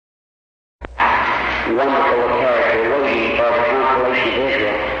wonderful character waiting for the consolation of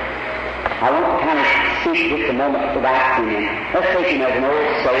Israel. I want to kind of speak just a moment about Simeon. Let's take him as an old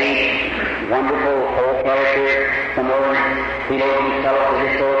sage, wonderful old character. Somewhere theologians tell us that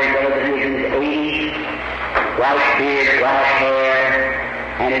his story goes that he was in his 80s, white beard, black hair,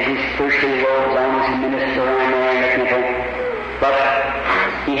 and as his priestly robes on as he ministered around there in the temple. But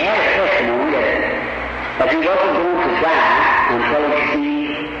he had a testimony that he wasn't going to die until he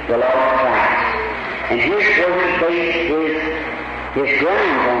see the Lord Christ. And here's where he based his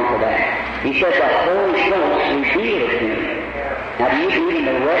grounds on for that. He said the Holy Ghost revealed it to him. Now, do you believe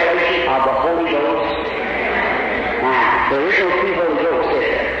in the revelation of the Holy Ghost? Now, there is no two Holy Ghosts, is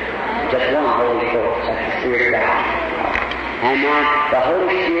there? Just one Holy Ghost. That's the Spirit of God. And now, the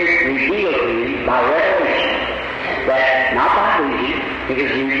Holy Spirit revealed to him by revelation that, not by reading, it was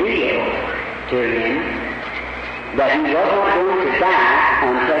revealed to him that he was not going to die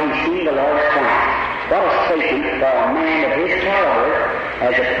until he seen the Lord Christ. What a statement for a man of his caliber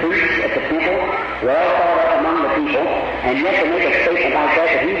as a priest at the temple, well thought of among the people, and yet to make a statement like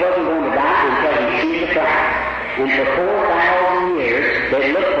that he wasn't going to die until he seen the Christ. And for 4,000 years,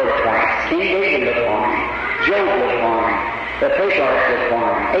 they looked for the Christ. King David looked for him. Job looked for him. The patriarchs looked for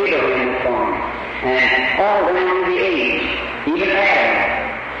him. Abraham looked for him. And all down through the age, even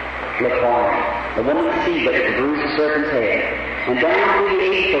Adam looked for him. The woman's seed that could bruise the serpent's head. And down through the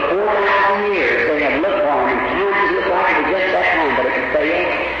age for 4,000 years, they have looked for him. And times it looked like it was just that time, but it would fail.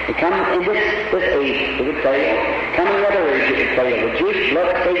 It comes in this age, it would fail. Coming in other age, it would fail. The Jewish blood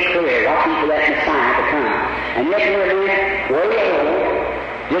stayed clear, watching for that Messiah to come. And yet here and there, way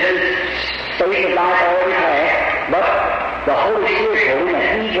old, just as stage of life already passed, but the Holy Spirit told him that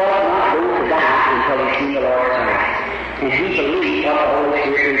he was not going to die until he seen the Lord Christ. And he believed what the Holy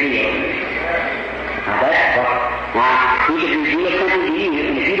Spirit revealed. Now that's what, he could reveal something to you,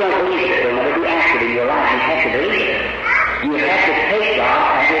 and if you don't believe it, it'll never be active in your life. You have to believe it. You have to take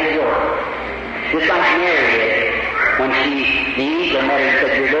God at His word. Just like Mary did, when the angel met her and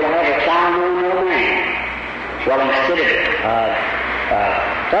said, you're going to have a child, no man. Well, instead of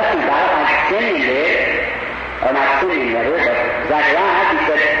fussing about it like Simeon did, or not Simeon rather, but Zacharias, he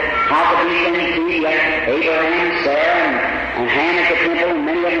said, how could these things be? Abraham, Sarah, and Hannah at the temple, and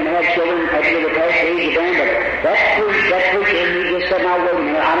many of them had children up to the past age of them, but that preacher, he just said, now wait a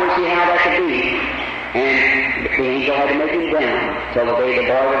minute, I don't see how that could be. And the angel had to make him down till the day the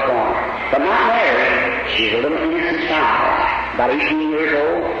boy was born. But not Mary. She's a little innocent child, about 18 years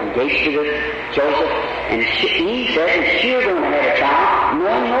old, engaged to Joseph, and he said that she was going to have a child,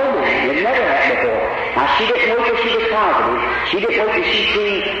 knowing no man. It never happened before. Now, she didn't wait till she was positive. She didn't wait till she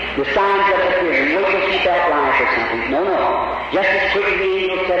seen the signs of appearing. Wait till she felt life or something. No. Just as quickly the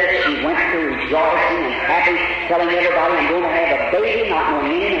angel said it, she went through rejoicing and happy, telling everybody, I'm going to have a baby, not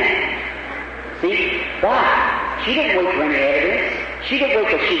knowing any man. See? But she didn't wait for any evidence. She didn't wait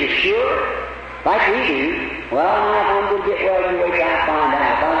till she was sure. Like we do. Well, if I'm going to get well, you wait till I find out.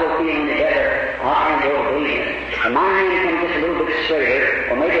 If I go feeling together, I'll try and go to believe it. And my hand comes just a little bit straighter,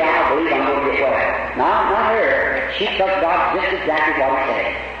 or maybe I'll believe I'm going to get well. No, not her. She took God just exactly what He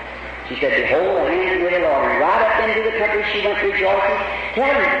said. She said, behold, the hand of the Lord. And right up into the country she went rejoicing,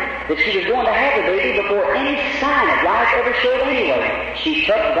 telling that she was going to have a baby before any sign of life ever showed anyway. She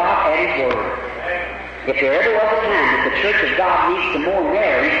took God at His word. If there ever was a time that the Church of God needs to more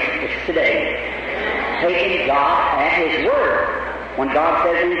Mary, it's today. Taking God at His word. When God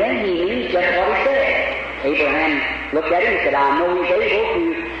says anything, He means just what He said. Abraham looked at him and said, I know he's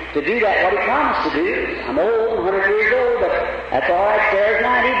able to do that, what he promised to do. I'm old, 100 years old, but that's all right. Sarah's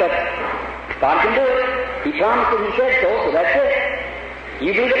 90, but God can do it. He promised it, He said so that's it.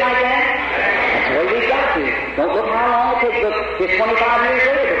 You believe it like that? That's the way we've got to. Don't look how long it takes. Look, it's 25 years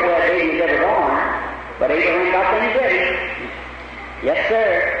later before that baby was ever born. But Abraham got things ready. Yes, sir.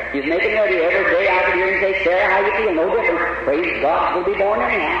 He's making ready. Every day I could hear him say, Sarah, how you feel? No different. Praise God, we'll be born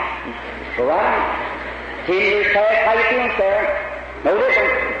anyhow. Go right on. 10 years past, how you feeling, Sarah? No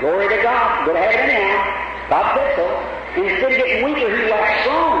different. Glory to God. Go to heaven anyhow. God said so. And instead of getting weaker, he waxed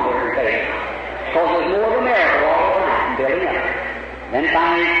stronger in faith. Because there's more of a miracle all the time building up. Then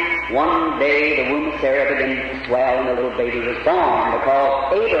finally, one day, the womb of Sarah began to swell and the little baby was born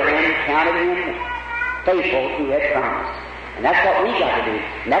because Abraham counted him faithful who had promised. And that's what we got to do.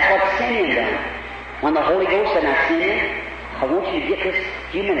 And that's what Simeon done. When the Holy Ghost said, now Simeon, I want you to get this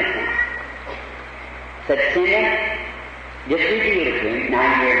few minutes now. Said, Simeon, just reveal it to him.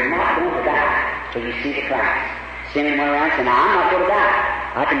 Now you're not going to die till you see the Christ. Simeon went around and said, now I'm not going to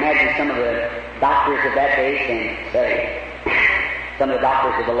die. I can imagine some of the doctors of that day saying, some of the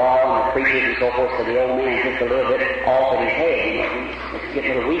doctors of the law and the preachers and so forth said the old man just a little bit off at his head. He's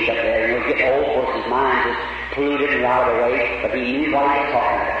getting a little weak up there. He's getting old, of course, his mind is polluted and out of the way, but he knew what he was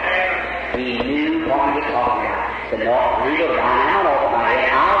talking about. He knew what he was talking about. He said, no, I ain't going to die. I'm not off my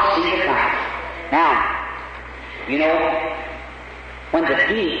head. I'll see the Christ. Now, you know, when the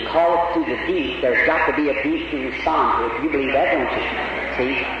deep calls to the deep, there's got to be a deep to respond to it. You believe that, don't you?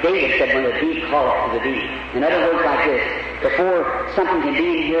 See, David said, when the deep calleth to the deep. In other words, like this, before something can be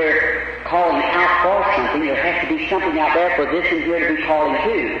in here calling out for something, there has to be something out there for this in here to be calling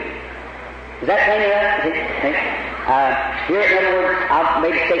to. Is that plain enough? Here, in other words, I've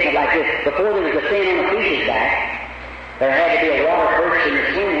made a statement like this. Before there was a fin on the fish's back, there had to be a water first in the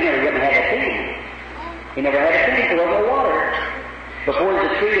swim, or he wouldn't have a fin. He never had a fin, there was no water. Before the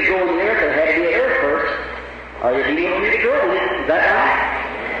tree to grow in the earth, there had to be an earth first, or there'd be no tree to grow in it. Is that right?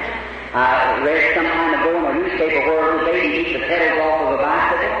 I read some time ago in a newspaper where a little baby eats the petals off of a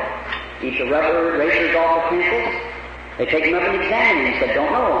bicycle, eats the rubber racers off the pencils. They take him up and examine him and said,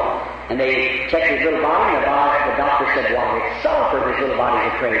 don't know. And they checked his little body, and the doctor said, well, it's sulfur his little body's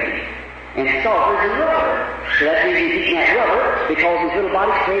a craving. And sulfur's in rubber. So that means he's eating that rubber because his little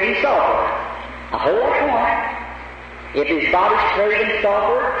body's craving sulfur. A whole lot more. If his body's craving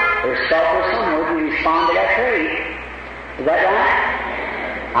sulfur, there's sulfur somewhere to respond to that crave. Is that right?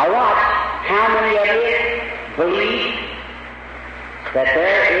 Now watch. How many of you believe that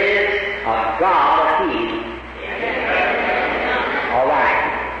there is a God of healing? All right.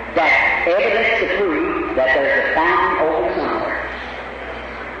 That's evidence to prove that there's a fountain open somewhere.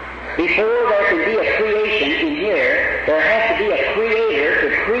 Before there can be a creation in here, there has to be a creator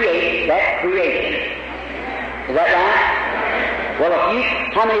to create that creation. Is that right? Well,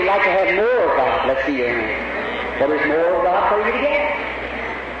 how many would like to have more of God? Let's see your hand. Well, there's more of God for you to get.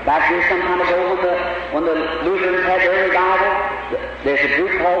 Back here some time ago when the Lutherans had their revival, there's a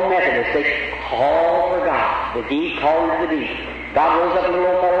group called Methodists. They call for God. The deep calling to the deep. God rose up a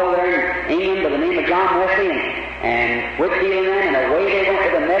little old fellow over there in England by the name of John Wesley and quit dealing them, and away they went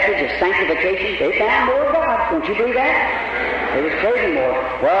with the message of sanctification. They found more of God. Don't you believe that? It was crazy more.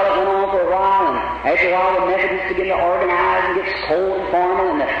 Well, it went on for a while, and after a while the Methodists began to organize and get cold and formal,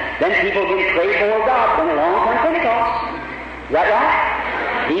 and then people began to crave more of God. Then along came Pentecost. Is that right?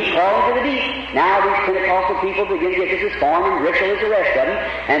 Deep calling to the deep. Now these Pentecostal people begin to get this as form and ritual as the rest of them,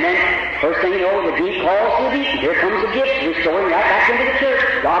 and then first thing you know, the deep calls to the deep. Here comes the gift restoring right back into the church.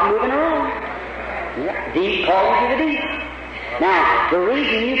 God moving around. Yeah. Deep calling to the deep. Now, the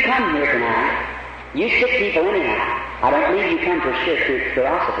reason you come here tonight, you sick people anyhow, I don't believe you come for sheer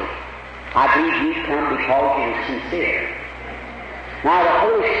curiosity. I believe you come because you are sincere. Now, the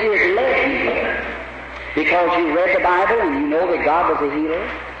Holy Spirit led you here because you read the Bible and you know that God was a healer.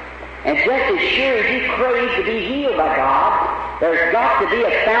 And just as sure as you crave to be healed by God, there's got to be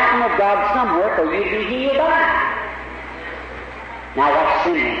a fountain of God somewhere for you to be healed by. Now, watch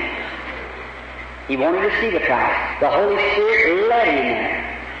Simeon. He wanted to see the Christ. The Holy Spirit led him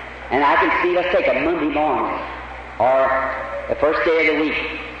there. And I can see, let's take a Monday morning, or the first day of the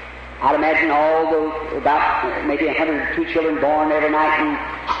week. I'd imagine all those, about maybe 102 children born every night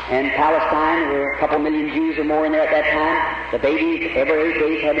in Palestine. There were a couple million Jews or more in there at that time. The babies, every 8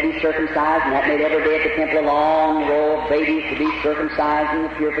 days, had to be circumcised, and that made every day at the temple a long row of babies to be circumcised and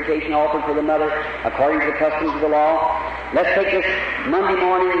the purification offered for the mother according to the customs of the law. Let's take this Monday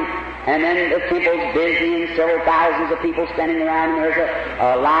morning, and then the temple's busy and several thousands of people standing around, and there's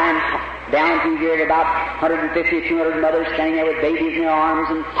a line down through here of about 150 or 200 mothers standing there with babies in their arms,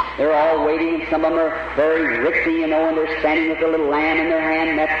 and they're all waiting, and some of them are very ritzy, you know, and they're standing with a little lamb in their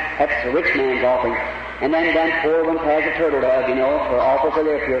hand, and that's the rich man's offering. And then poor ones has a turtle dove, you know, for offer for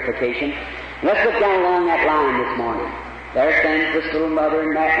their purification. Let's look down along that line this morning. There stands this little mother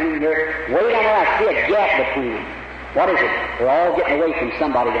and that one here. Way down there, I see a gap between them. What is it? They're all getting away from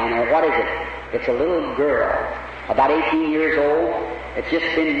somebody down there. What is it? It's a little girl, about 18 years old. It's just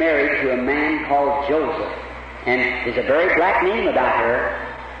been married to a man called Joseph. And there's a very black name about her.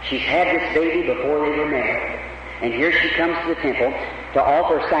 She's had this baby before they were married. And here she comes to the temple to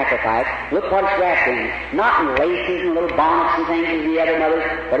offer sacrifice. Look what it's wrapped in. Not in laces and little bonnets and things as the other mothers,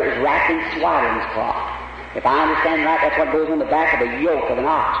 but it was wrapped in swaddling's cloth. If I understand right, that's what goes on the back of the yoke of an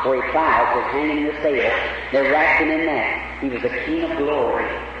ox where he plows, was hanging in the stable. They wrapped him in that. He was the King of glory.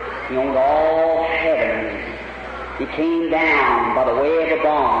 He owned all heaven. He came down by the way of a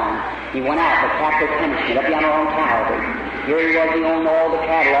barn. He went out for capital punishment up yonder on Calvary. Here he was, he owned all the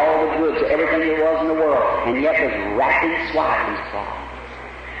cattle, all the goods, everything there was in the world, and yet was wrapped in swaddling's cloth.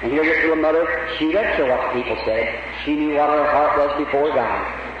 And here this little mother, she didn't care what the people said. She knew what her heart was before God.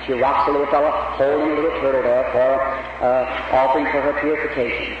 She rocks the little fellow, holding a little turtle dove for offering for her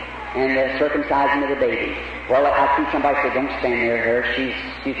purification and the circumcising of the baby. Well, I see somebody say, don't stand near her.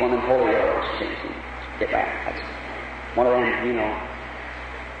 She's one of them holy girls. Get back. That's one of them, you know.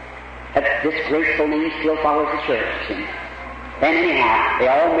 This graceful name still follows the church. See? Then anyhow, they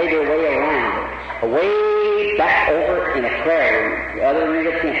all made their way around her, away back over in a prayer room, the other end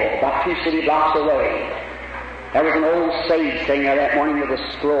of the temple, about 2 city blocks away. There was an old sage sitting there that morning with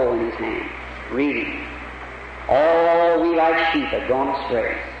a scroll in his hand, reading. All we like sheep have gone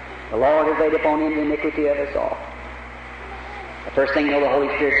astray. The Lord has laid upon him the iniquity of us all. The first thing you know, the Holy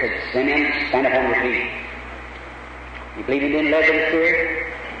Spirit said, Simeon, stand upon your feet. You believe in being led by the Spirit?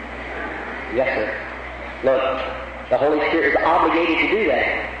 Yes, sir. Look, the Holy Spirit is obligated to do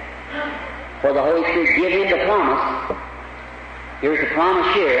that. For the Holy Spirit gave him the promise. Here's the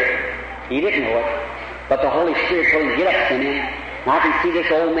promise here. He didn't know it. But the Holy Spirit told him, get up, Simeon. And I can see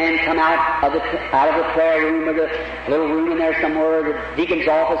this old man come out of the prayer room or the little room in there somewhere, the deacon's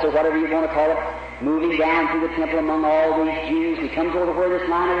office or whatever you want to call it, moving down through the temple among all these Jews. He comes over where this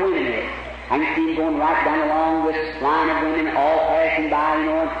line of women is. I can see him going right down along this line of women, all passing by, you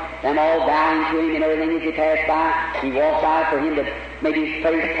know, them all bowing to him and everything as he passed by. He walks by for him to maybe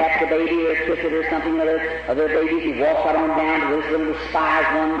tap the baby or kiss it or something of their babies. He walks right on down to this little despised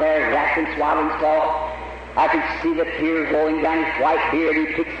one there, wrapped in swaddling cloth. I can see the tears rolling down his white beard. He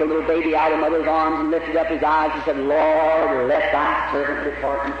picks the little baby out of mother's arms and lifted up his eyes and said, Lord, let thy servant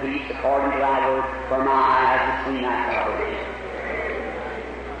depart in peace according to thy word, for my eyes have seen thy salvation.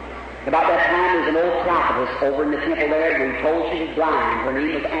 About that time, there was an old prophetess over in the temple there who told she was blind. Her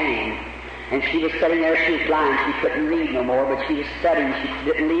name was Anne. And she was sitting there, she was blind, she couldn't read no more, but she was studying, she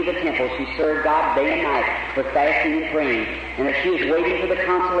didn't leave the temple, she served God day and night with fasting and praying. And as she was waiting for the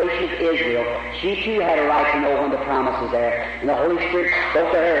consolation of Israel, she too had a right to know when the promise was there. And the Holy Spirit spoke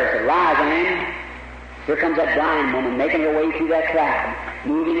to her and said, rise, Anne. Here comes that blind woman making her way through that crowd,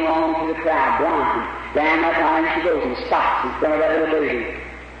 moving along through the crowd, blind. Down that line she goes and stops in front of that little baby,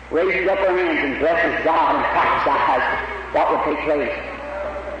 raises up her hands and blesses God and prophesies what would take place.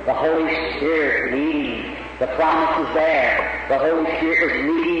 The Holy Spirit leading. The promise is there. The Holy Spirit was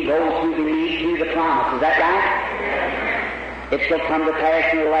leading those who believe through the promise. Is that right? It shall come to pass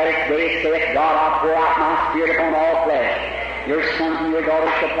in the last days, saith God, I'll pour out my Spirit upon all flesh. Your sons and your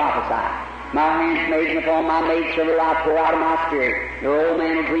daughters shall prophesy. My handmaiden upon my maidservant will I pour out of my Spirit. Your old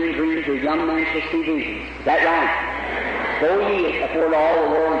man will dream dreams, your young man shall see visions. Is that right? Go ye before all the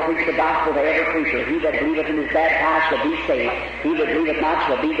world and preach the gospel to every creature. He that believeth and is baptized shall be saved. He that believeth not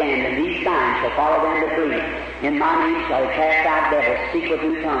shall be damned. And these signs shall follow them that believe. In my name shall they cast out devils, speak with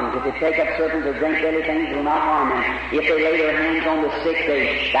new tongues. If they take up serpents or drink deadly things, it will not harm them. If they lay their hands on the sick,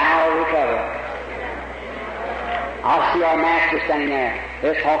 they shall recover. I see our master standing there.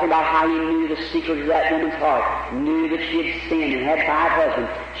 They're talking about how he knew the secret of that woman's heart, knew that she had sinned and had 5 husbands.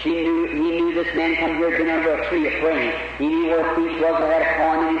 He knew this man come here, been under a tree of praying. He knew where a thief was and had a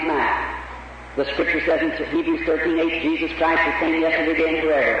coin in his mouth. The Scripture says in Hebrews 13:8, Jesus Christ the same yesterday, today, and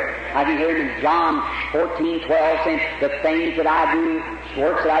forever. I can hear him in John 14:12 saying, the things that I do,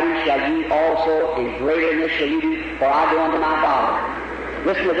 works that I do, shall ye also, and greater than this shall you do, for I go unto my Father.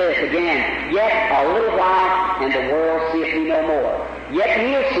 Listen to this again. Yet a little while, and the world seeth me no more. Yet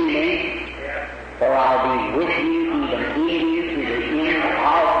you'll see me, for I'll be with you, even in you, to the end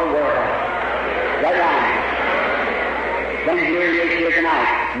of the world. That right. Then here he is here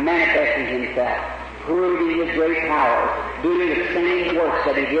tonight, manifesting himself, proving his great power, doing the same works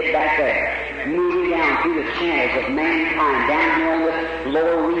that he did back there, moving down through the channels of mankind, down here on this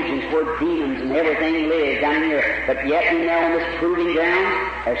lower regions where demons and everything lives down here. But yet in there on this proving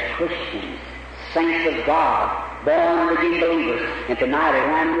ground, as Christians, saints of God, born again believers. And tonight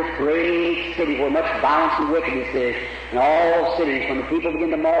around this great city where much violence and wickedness is, in all cities, when the people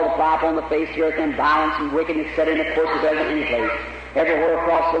begin to multiply upon the face of the earth, and violence and wickedness set in, of course, it doesn't any place, everywhere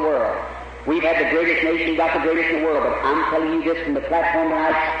across the world. We've had the greatest nation, got the greatest in the world, but I'm telling you this from the platform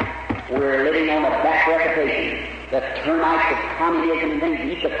tonight, we're living on a back reputation. The termites of communism and things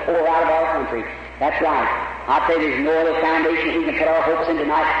eat the core out of our country. That's right. I tell you, there's no other foundation we can put our hopes in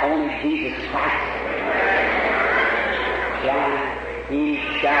tonight, only Jesus Christ. Yeah, he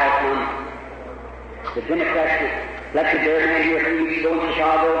shall come. The Democrats elected their man here a few weeks ago in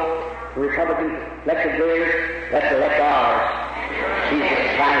Chicago. The Republicans elected theirs. Let's elect ours.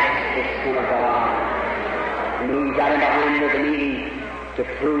 Jesus Christ, the Son of God. And we got him behind with a meeting to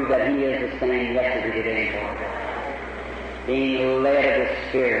prove that he is the same yesterday, today, and forever. Being led of the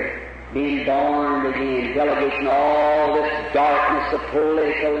Spirit, being born again, delegating all this darkness of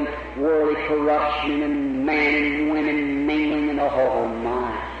political and worldly corruption and man and women mingling and the whole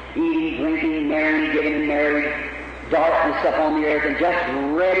mind. eating, drinking, marrying, giving in marriage, darkness up on the earth, and just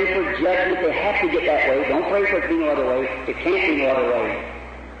ready for judgment. They have to get that way. Don't pray for it to be no other way. It can't be no other way.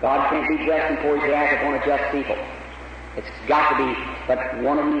 God can't be just and pour His wrath upon a just people. It's got to be. But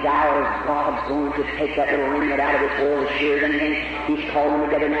one of these hours, God's going to take that little remnant out of this world as sure as anything. He's calling them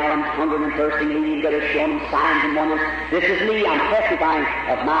together now, and hungering and thirsting, leading together, showing them signs and wonders. This is me. I'm testifying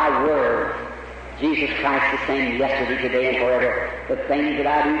of my word. Jesus Christ the same yesterday, today, and forever. The things that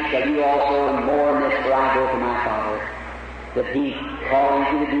I do shall you also, and more than this, for I go to my Father. The deep, calling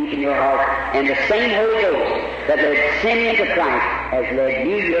to the deep in your heart, and the same Holy Ghost that led Simeon to Christ has led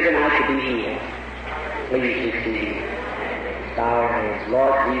you here tonight to be healed. Please receive. Bow our heads.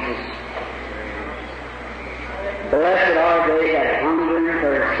 Lord Jesus, blessed are they that hunger and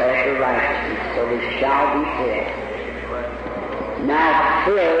thirst after righteousness, so they shall be filled. Now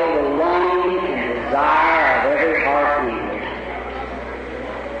fill the longing and desire of every heart inward.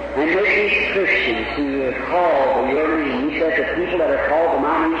 And make these Christians who are called to your name. You said the people that are called to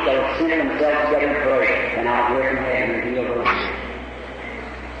my name shall assemble themselves together and pray, and I'll hear from heaven and heal the land.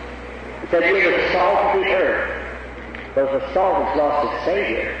 It said you're the salt of the earth. But if the salt has lost its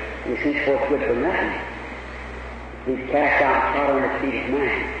Savior, and is henceforth good for nothing, we cast out and trod on the feet of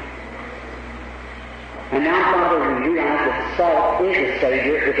man. And now, Father, we realize that salt is a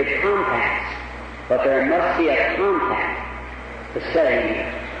Savior if it compacts. But there must be a compact to save.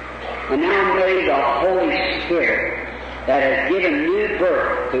 And now may the Holy Spirit that has given new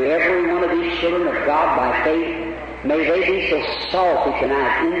birth to every one of these children of God by faith, may they be so salty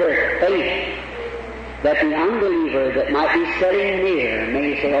tonight in their faith that the unbeliever that might be sitting near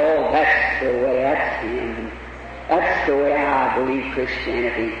may say, oh, that's the way, that's him. That's the way I believe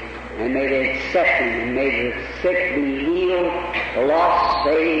Christianity. And may they accept Him, and may the sick be healed, the lost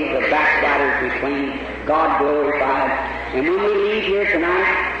saved, the backsliders be clean, God glorified. And when we leave here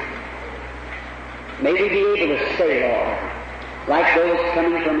tonight, may we be able to say, Lord, like those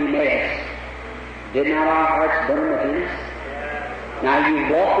coming from Emmaus, did not our hearts burn within us? Now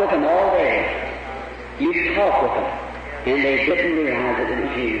you walk with them all day. You talk with them, and they didn't realize that it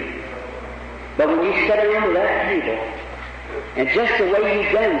was you. But when you sat around to that table, and just the way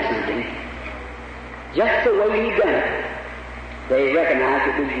you've done something, just the way you've done it, they recognized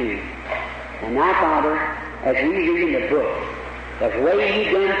it was you. And now, Father, as we read in the book, the way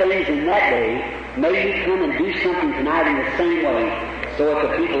you've done things in that day, may you come and do something tonight in the same way, so that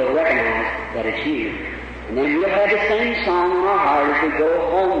the people will recognize that it's you. And then we'll have the same song in our heart as we go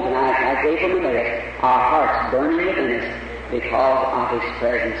home tonight, like they from Emmaus, our hearts burning within us because of His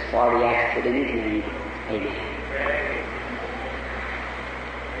presence. For we ask it in His name. Amen.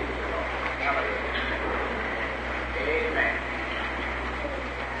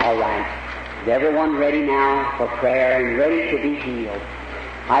 All right. Is everyone ready now for prayer and ready to be healed?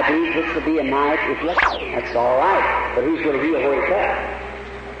 I believe this will be a night, that's all right. But who's going to heal where it's at?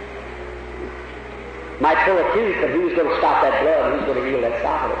 Might pull a tooth, but who's going to stop that blood? Who's going to heal that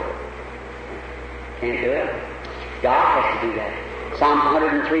stop it? Can't do it. God has to do that. Psalm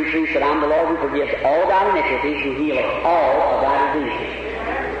 103:3 said, I'm the Lord who forgives all thy iniquities, who healeth all of thy diseases.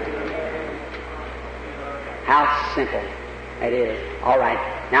 How simple it is. All right.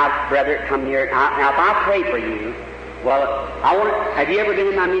 Now, brother, come here. Now, if I pray for you, well, have you ever been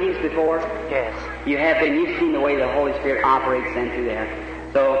in my meetings before? Yes. You have been. You've seen the way the Holy Spirit operates then through there.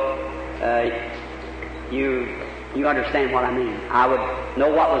 So, you understand what I mean. I would know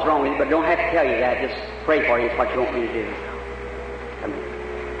what was wrong with you, but don't have to tell you that. Just pray for you. It's what you want me to do. Come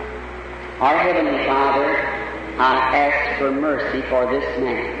here. Our Heavenly Father, I ask for mercy for this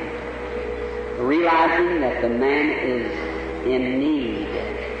man, realizing that the man is in need.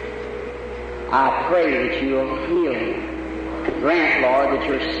 I pray that you will heal him. Grant, Lord, that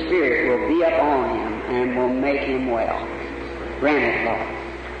your Spirit will be upon him and will make him well. Grant it, Lord.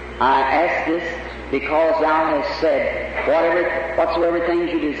 I ask this because thou hast said, whatsoever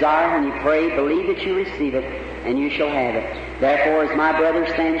things you desire when you pray, believe that you receive it, and you shall have it. Therefore, as my brother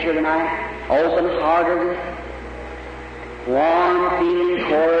stands here tonight, open-hearted, warm, feeling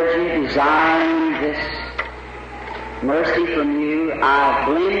towards you, desiring this mercy from you, I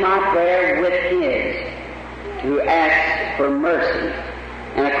blend my prayer with his, who asks for mercy.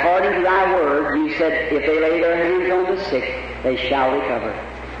 And according to thy word, you said, if they lay their hands on the sick, they shall recover.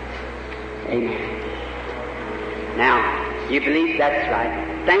 Amen. Now, you believe that's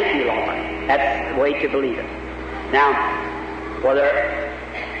right. Thank you, Lord. That's the way to believe it. Now,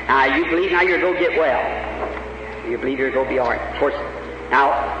 you believe now you're going to get well. You believe you're going to be all right. Of course,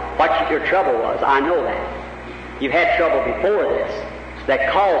 now, what your trouble was, I know that. You've had trouble before this that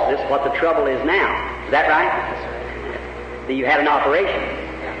caused this what the trouble is now. Is that right? That you had an operation.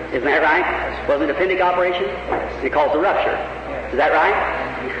 Isn't that right? Wasn't it a appendix operation? It caused a rupture. Is that right?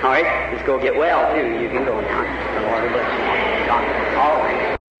 All right. Let's go get well, too. You can go now. The Lord will bless you. God. All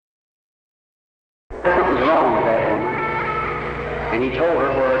right. Something's wrong with that woman. And he told her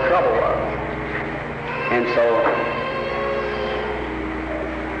where her trouble was. And so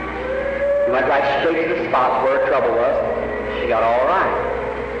he went right straight to the spot where her trouble was. She got all right.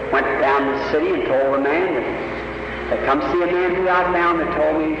 Went down to the city and told the man that come see a man who I found that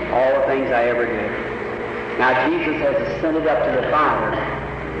told me all the things I ever did. Now Jesus has ascended up to the Father,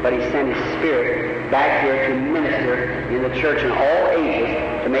 but he sent his Spirit back here to minister in the church in all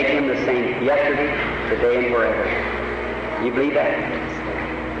ages to make him the same yesterday, today, and forever. You believe that?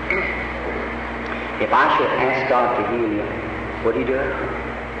 If I should ask God to heal you, would he do it?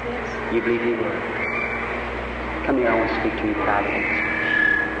 You believe he would? Come here, I want to speak to you privately.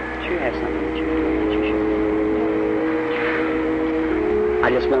 Sure, you have something that you should. I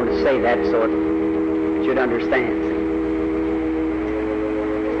just wanted to say that so it should understand.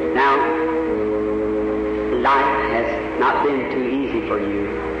 Now, life has not been too easy for you.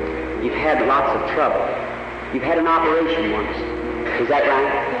 You've had lots of trouble. You've had an operation once. Is that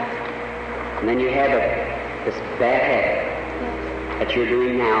right? And then you had this bad habit that you're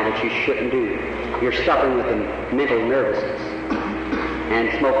doing now that you shouldn't do. You're suffering with a mental nervousness.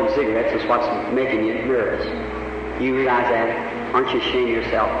 And smoking cigarettes is what's making you nervous. You realize that? Aren't you ashamed of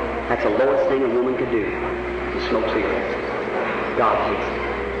yourself? That's the lowest thing a woman could do, to smoke cigarettes. God hates it.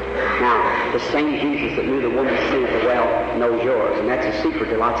 Now, the same Jesus that knew the woman's sin at the well knows yours, and that's a secret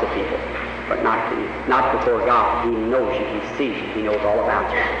to lots of people. But not before God. He knows you, he sees you, he knows all about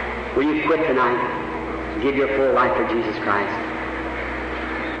you. Will you quit tonight? Give your full life for Jesus Christ.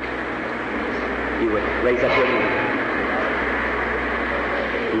 You would raise up your hand.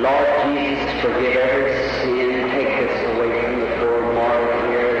 Lord Jesus, forgive every sin. Take this away from the poor mortal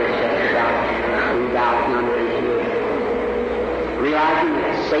here that's just about moved out and under into it. Realizing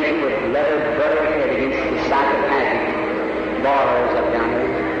that Satan would let her butt her head against the psychopathic bars up down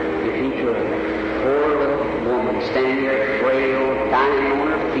there, if he could. Poor little woman standing there frail, dying on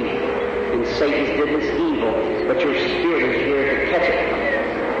her feet. And Satan's did this evil, but your Spirit is here to catch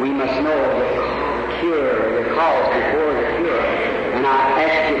it. We must know the cure, the cause before the cure. And I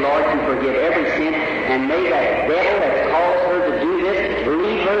ask you, Lord, to forgive every sin, and may that devil that's caused her to do this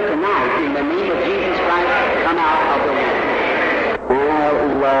leave her tonight. In the name of Jesus Christ, come out of the way. Oh,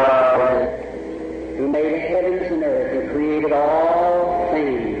 Lord, who made the heavens and earth, who created all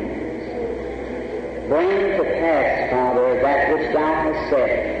things, bring to pass, Father, that which thou hast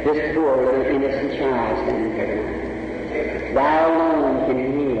said, this poor little innocent child standing here. Thou alone can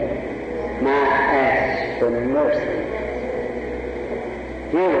heal. Now I ask for mercy.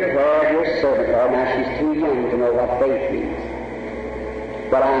 Hear the prayer of your servant, Lord. Now she's too young to know what faith means.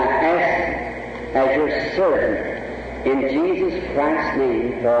 But I ask as your servant in Jesus Christ's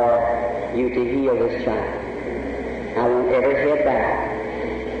name for you to heal this child. I want every head bowed,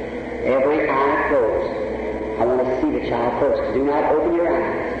 every eye closed. I want to see the child first. Do not open your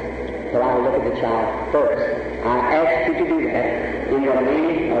eyes till I look at the child first. I ask you to do that in the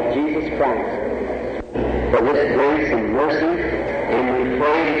name of Jesus Christ. For this grace and mercy, and we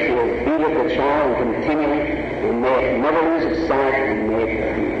pray that you will be with the child continually, and may it never lose its sight, and may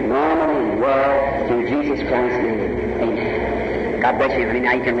it be normal and well through Jesus Christ's name. Amen. God bless you, honey.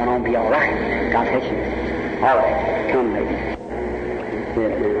 Now you can run on and be all right. God bless you. All right. Come, ladies.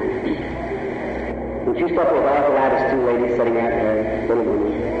 Sit down. Would you step with arthritis, two ladies sitting out there, little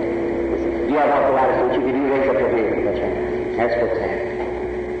women? You have arthritis, don't you? Did you raise up your hand? That's right. That's what's happening.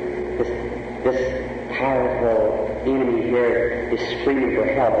 This powerful enemy here is screaming for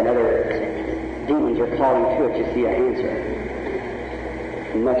help, and other demons are calling to it. You see an answer.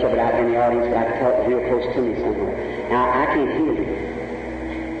 Much of it out in the audience, but I can tell it real close to me somewhere. Now, I can't heal you.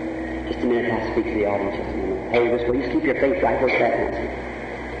 Just a minute, I'll speak to the audience just a minute. Hey, will you keep your faith right where it's at now?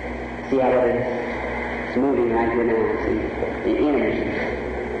 See how it is? It's moving right here now. See? The enemy,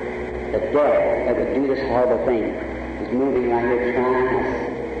 the devil that would do this horrible thing, is moving right here trying us.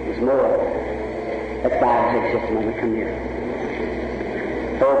 There's more. Let's bow our heads just a moment. Come here.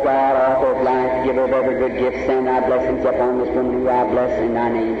 Oh God, author of life, giver of every good gift, send thy blessings upon this woman who I bless in thy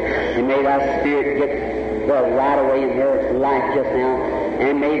name. And may thy spirit get the right away in her life just now.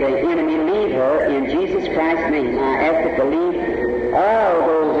 And may the enemy leave her in Jesus Christ's name. I ask it to leave all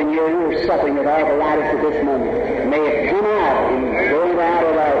those in here who are suffering with arthritis at this moment. May it come out and go out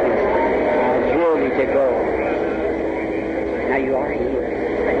of our midst. I drill you to go. Now you are healed.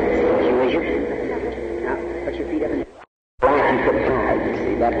 You raise your feet. Now put your feet up in the life you could hide, you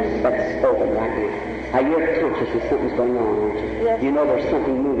see. That's spoken right now. You're conscious that something's going on, aren't you? Yes. You know there's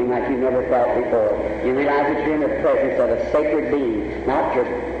something moving like you've never felt before. You realize that you're in the presence of a sacred being, not your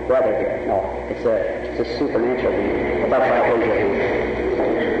brother here. No, it's a supernatural being. That's why I told you.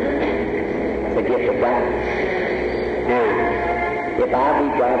 It's a gift of God. Now, if I be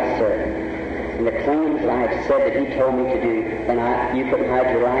God's servant, and the claims that I have said that He told me to do, then you couldn't hide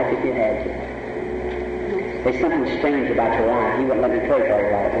your life if you had to. There's something strange about your life. He wouldn't let me pray for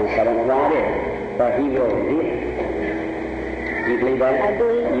your life once. I don't know why it is. But He will reveal it. You believe that? I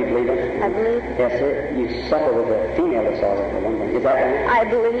believe. You believe it? I believe. Yes, sir. You suffer with a female disorder for one thing. Is that right? I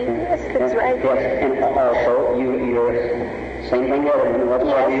believe. Yes, that's right. Yes, and also you're same thing the other one.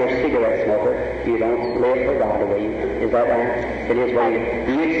 Whether you're a cigarette smoker, you don't live for God away. Is that right? It is right.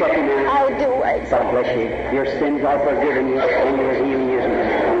 Do you accept Him now? I do. God bless you. Your sins are forgiven you, and your healing is made.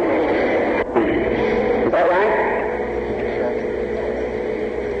 Is that right?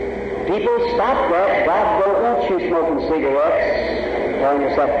 People stop that. God don't want you smoking cigarettes. Telling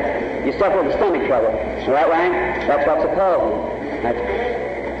yourself, you suffer with stomach trouble. Is that right? That's what's the problem.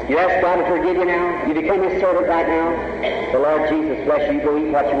 You ask God to forgive you now. You become His servant right now. The Lord Jesus bless you. Go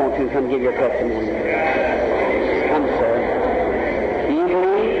eat what you want to. Come give your testimony. Come, sir. Do you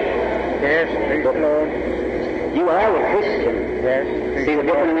believe? Yes, Good Lord. You are a Christian. yes. See the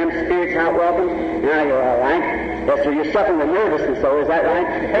difference in them spirits, how it welcomes? Now you're all right. Yes, sir. You're suffering with nervousness, though. Is that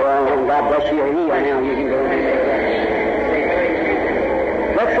right? Well, God bless you. You're healed now. You can go.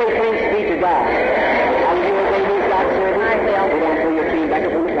 Let's say thanks be to God. How you obey me, God's servant? I will. Go down through your team back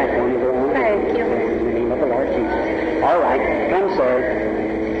up on the platform. You go on. Thank you. In the name of the Lord Jesus. All right. Come, sir.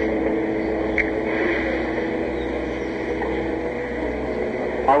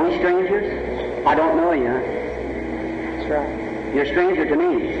 Are we strangers? I don't know you. That's right. You're a stranger to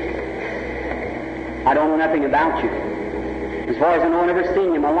me. I don't know nothing about you. As far as I know, I've never seen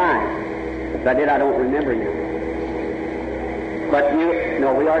you in my life. If I did, I don't remember you. But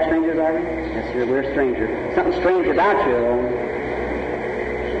no, we are strangers, are we? Yes, sir, we're strangers. Something strange about you, though.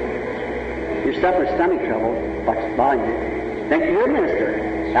 You're suffering stomach trouble. What's bothering you? Think you're a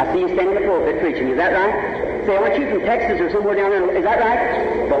minister. I see you standing in the pulpit preaching. Is that right? Say, aren't you from Texas or somewhere down there? Is that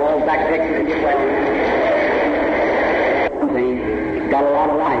right? Go on back to Texas and get well. Got a lot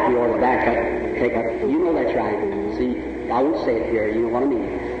of life you ought to back up, take up. You know that's right. See, I won't say it here, you know what I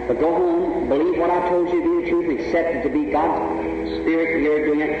mean. But go home, believe what I told you to be the truth, accept it to be God's Spirit, you're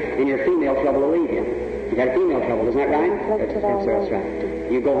doing it, and your female trouble will leave you. You got a female trouble, isn't that right? Yes, sir, that's right.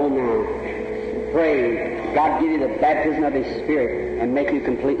 You go home now. Pray. God give you the baptism of His Spirit and make you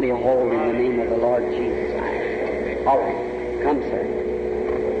completely whole in the name of the Lord Jesus. All right. Come, sir.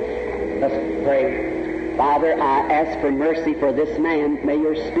 Let's pray. Father, I ask for mercy for this man. May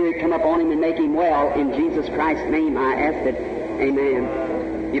your Spirit come upon him and make him well. In Jesus Christ's name I ask it. Amen.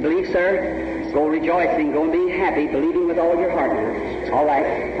 You believe, sir? Go rejoicing. Go and be happy, believing with all your heart now. All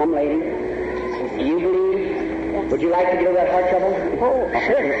right. Come, lady. You believe? Would you like to get over that heart trouble? Oh,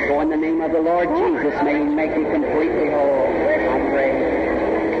 sure. Go in the name of the Lord Jesus. May He make you completely whole. I pray.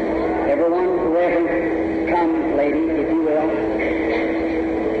 Everyone, Reverend, come, lady, if you will.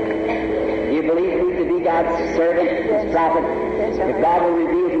 You believe me to be God's servant, His prophet? If God will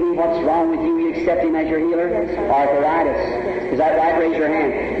reveal to me what's wrong with you, you accept Him as your healer? Arthritis. Is that right? Raise your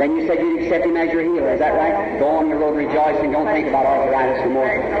hand. Then you said you'd accept Him as your healer. Is that right? Go on your road rejoicing. Don't think about arthritis no more.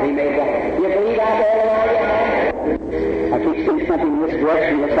 We may go. You believe out there, Lord? I keep seeing something in this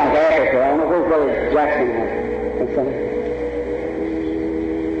direction. Looks like Africa. I don't know where's Brother Jackson at. What's that?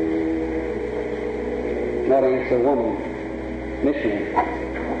 No, it's a woman. Missionary.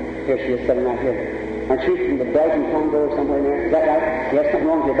 Here she is sitting right here. Aren't you from the Belgian Congo or somewhere in there? Is that right? You have something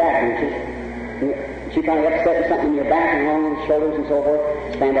wrong with your back, don't you? She kind of upset with something in your back and wrong with the shoulders and so forth.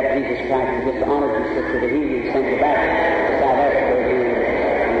 Stand up, Jesus Christ, and just honor you, sister, to heal you and send you back to South Africa again.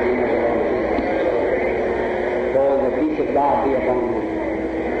 Go and the peace of God be upon you.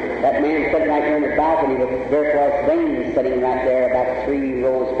 That man sitting right there in the balcony with varicose veins sitting right there, about 3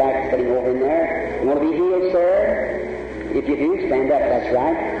 rows back, sitting over in there. You want to be healed, sir? If you do, stand up, that's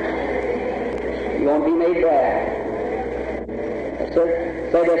right. You want to be made well. Sir,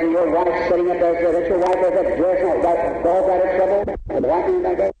 so doesn't your wife sitting up there, that's your wife, that dress, that ball got in trouble? The wife in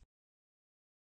that day?